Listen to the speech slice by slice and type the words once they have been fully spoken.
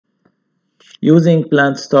Using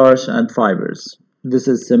plant starch and fibers. This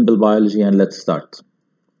is simple biology and let's start.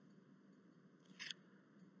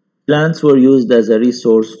 Plants were used as a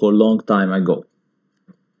resource for a long time ago.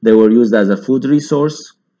 They were used as a food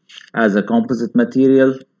resource, as a composite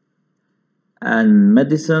material, and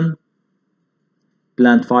medicine,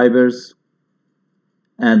 plant fibers,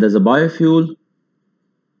 and as a biofuel,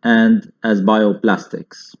 and as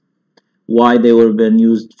bioplastics. Why they were being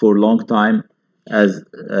used for a long time as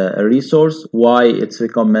a resource, why it's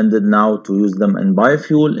recommended now to use them in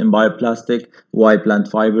biofuel, in bioplastic, why plant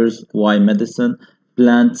fibers, why medicine.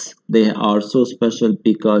 Plants, they are so special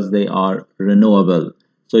because they are renewable.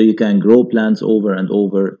 So you can grow plants over and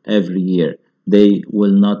over every year. They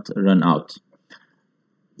will not run out.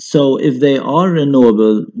 So if they are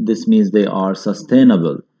renewable, this means they are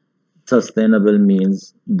sustainable. Sustainable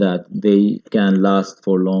means that they can last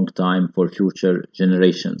for a long time for future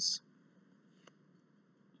generations.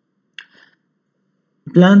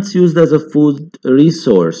 Plants used as a food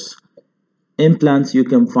resource. In plants, you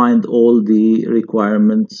can find all the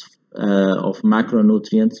requirements of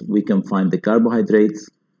macronutrients. We can find the carbohydrates,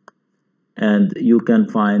 and you can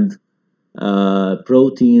find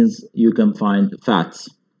proteins, you can find fats,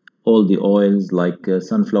 all the oils like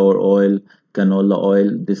sunflower oil, canola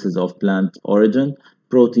oil, this is of plant origin.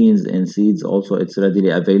 Proteins in seeds, also it's readily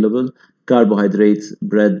available. Carbohydrates,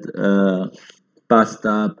 bread,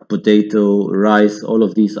 pasta, potato, rice, all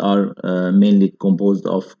of these are mainly composed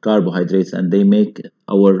of carbohydrates and they make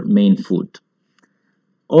our main food.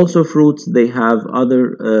 Also fruits, they have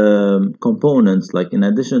other components, like in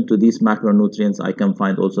addition to these macronutrients, I can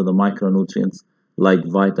find also the micronutrients like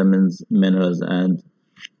vitamins, minerals, and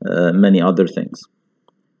many other things.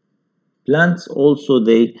 Plants also,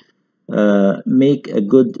 they make a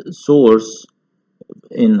good source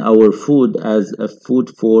in our food as a food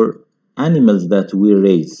for animals that we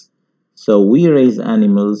raise. So we raise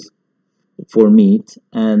animals for meat,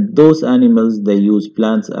 and those animals, they use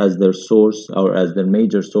plants as their source or as their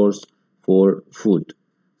major source for food.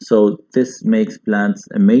 So this makes plants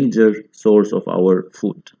a major source of our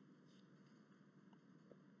food.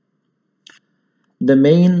 The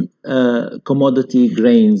main commodity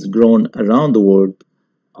grains grown around the world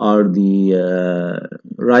are the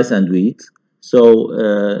rice and wheat.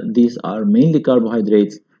 So these are mainly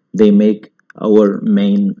carbohydrates. They make our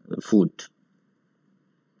main food.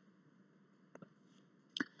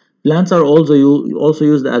 Plants are also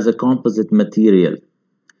used as a composite material.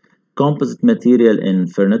 Composite material in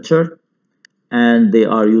furniture, and they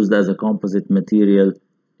are used as a composite material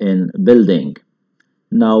in building.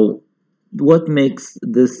 Now, what makes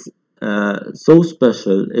this so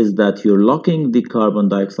special is that you're locking the carbon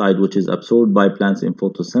dioxide which is absorbed by plants in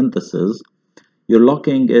photosynthesis. You're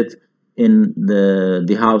locking it in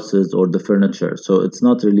the houses or the furniture, so it's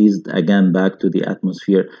not released again back to the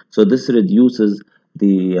atmosphere. So this reduces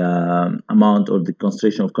the amount or the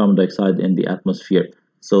concentration of carbon dioxide in the atmosphere.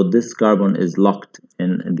 So this carbon is locked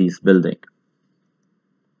in this building.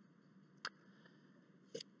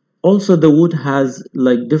 Also, the wood has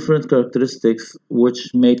like different characteristics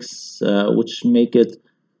which make it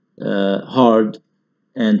hard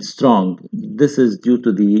and strong. This is due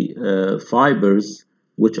to the fibers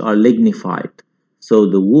which are lignified. So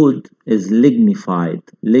the wood is lignified.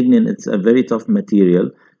 Lignin, it's a very tough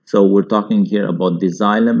material. So we're talking here about the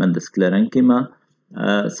xylem and the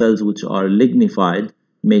sclerenchyma cells which are lignified,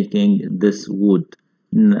 making this wood.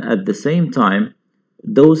 At the same time,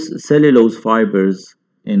 those cellulose fibers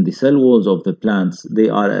in the cell walls of the plants, they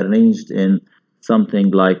are arranged in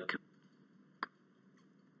something like,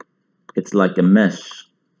 it's like a mesh,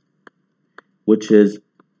 which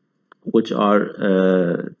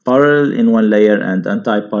are parallel in one layer and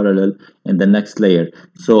anti-parallel in the next layer.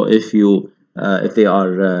 So if they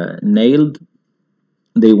are nailed,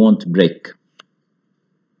 they won't break.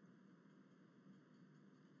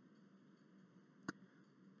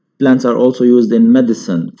 Plants are also used in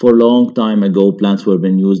medicine. For a long time ago, plants were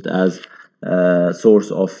being used as a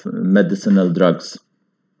source of medicinal drugs.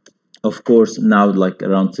 Of course, now like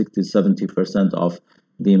around 60-70% of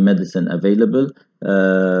the medicine available,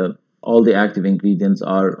 all the active ingredients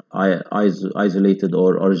are isolated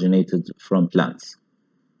or originated from plants.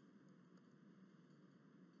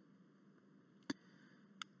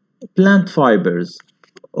 Plant fibers.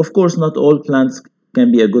 Of course, not all plants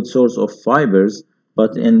can be a good source of fibers,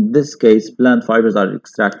 but in this case, plant fibers are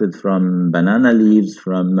extracted from banana leaves,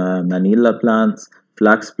 from manila plants,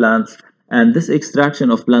 flax plants, and this extraction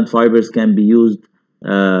of plant fibers can be used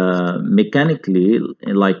mechanically,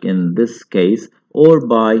 like in this case, or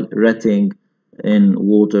by retting in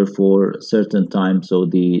water for certain time. So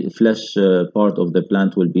the flesh part of the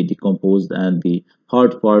plant will be decomposed, and the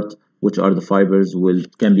hard part, which are the fibers, will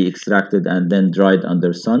can be extracted and then dried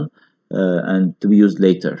under sun and to be used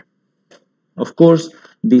later. Of course,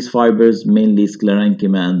 these fibers, mainly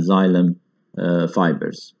sclerenchyma and xylem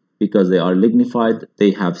fibers, because they are lignified,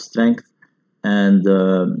 they have strength, and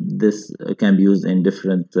this can be used in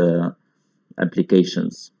different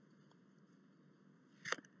applications.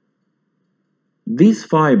 These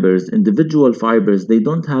fibers, individual fibers, they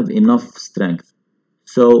don't have enough strength.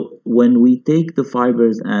 So when we take the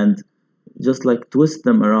fibers and just like twist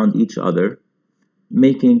them around each other,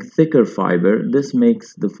 making thicker fiber, this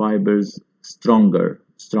makes the fibers stronger,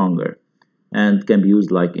 and can be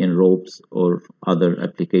used like in ropes or other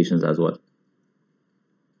applications as well.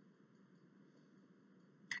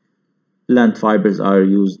 Plant fibers are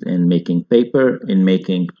used in making paper, in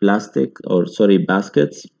making plastic, or sorry,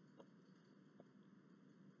 baskets.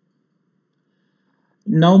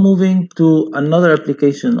 Now moving to another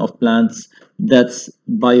application of plants, that's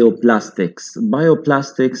bioplastics.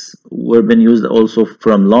 Bioplastics were been used also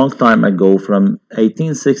from long time ago. From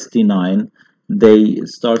 1869, they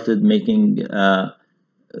started making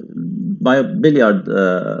billiard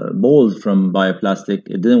balls from bioplastic.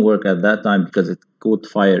 It didn't work at that time because it caught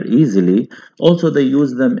fire easily. Also, they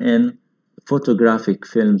use them in photographic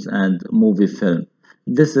films and movie film.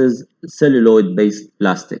 This is celluloid-based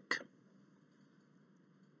plastic.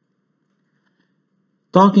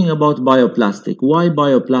 Talking about bioplastic, why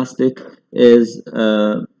bioplastic is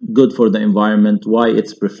good for the environment, why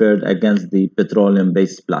it's preferred against the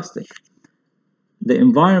petroleum-based plastic. The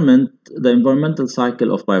environmental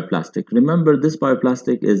cycle of bioplastic. Remember, this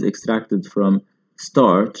bioplastic is extracted from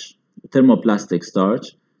starch, thermoplastic starch,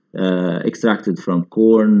 extracted from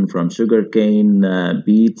corn, from sugarcane,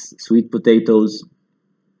 beets, sweet potatoes.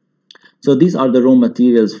 So these are the raw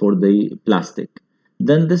materials for the plastic.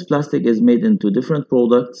 Then this plastic is made into different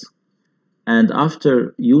products, and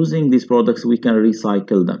after using these products, we can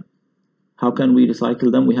recycle them. How can we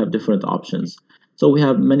recycle them? We have different options. So we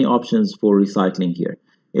have many options for recycling here.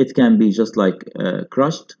 It can be just like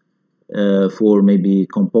crushed for maybe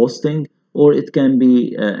composting, or it can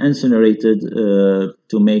be incinerated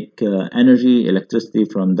to make energy, electricity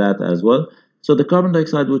from that as well. So the carbon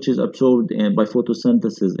dioxide, which is absorbed by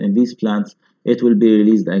photosynthesis in these plants, it will be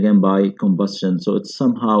released again by combustion. So it's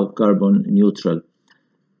somehow carbon neutral.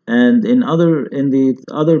 And in the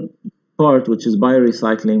other part, which is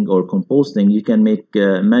biorecycling or composting, you can make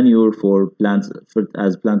manure for plants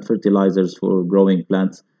as plant fertilizers for growing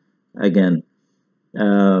plants again.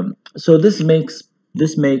 So this makes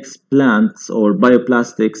plants or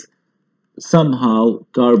bioplastics somehow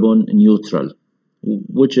carbon neutral,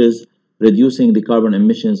 which is reducing the carbon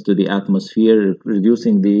emissions to the atmosphere,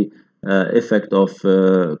 reducing the effect of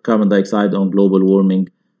carbon dioxide on global warming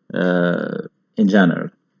in general.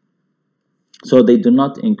 So they do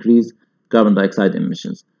not increase carbon dioxide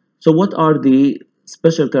emissions. So what are the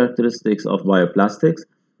special characteristics of bioplastics?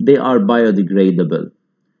 They are biodegradable.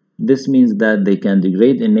 This means that they can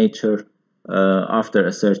degrade in nature after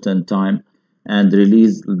a certain time and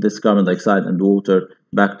release this carbon dioxide and water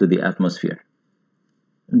back to the atmosphere.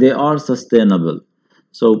 They are sustainable,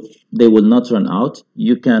 so they will not run out.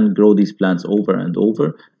 You can grow these plants over and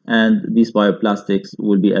over, and these bioplastics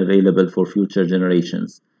will be available for future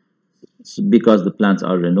generations because the plants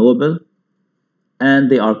are renewable and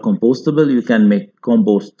they are compostable. You can make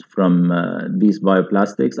compost from these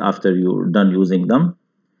bioplastics after you're done using them.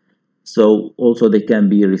 So also they can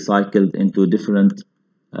be recycled into different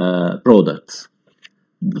products.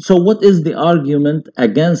 So what is the argument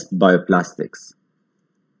against bioplastics?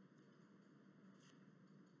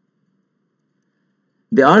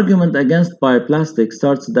 The argument against bioplastics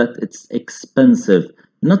starts that it's expensive.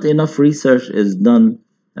 Not enough research is done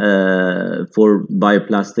for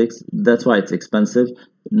bioplastics. That's why it's expensive.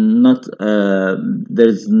 Not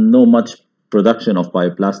there's no much production of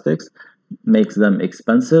bioplastics, makes them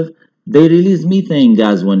expensive. They release methane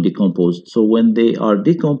gas when decomposed. So when they are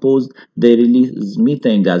decomposed, they release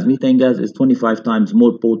methane gas. Methane gas is 25 times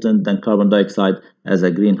more potent than carbon dioxide as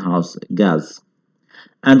a greenhouse gas.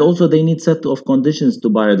 And also they need set of conditions to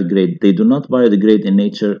biodegrade. They do not biodegrade in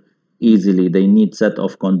nature easily. They need set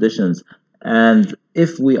of conditions. And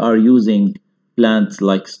if we are using plants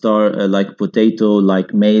like potato,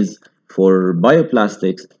 like maize for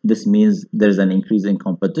bioplastics, this means there's an increase in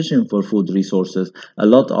competition for food resources. A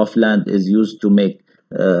lot of land is used to make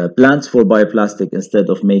plants for bioplastic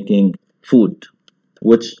instead of making food,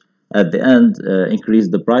 which at the end increase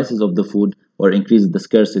the prices of the food or increase the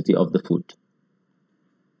scarcity of the food.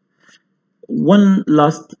 one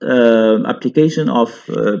last application of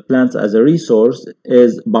plants as a resource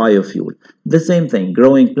is biofuel. The same thing,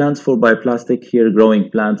 growing plants for bioplastic, here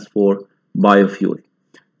growing plants for biofuel.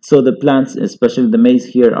 So the plants, especially the maize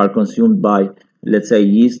here, are consumed by, let's say,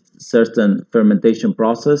 yeast. Certain fermentation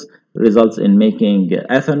process results in making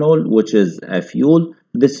ethanol, which is a fuel.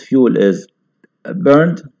 This fuel is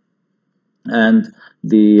burned, and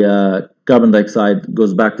the carbon dioxide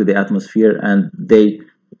goes back to the atmosphere, and they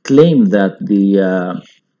claim that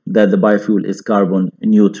the biofuel is carbon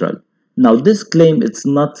neutral. Now this claim, it's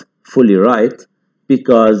not fully right,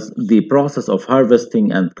 because the process of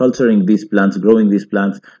harvesting and culturing these plants, growing these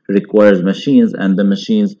plants, requires machines, and the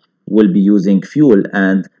machines will be using fuel,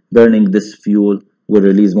 and burning this fuel will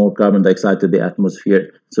release more carbon dioxide to the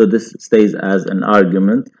atmosphere. So this stays as an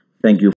argument. Thank you.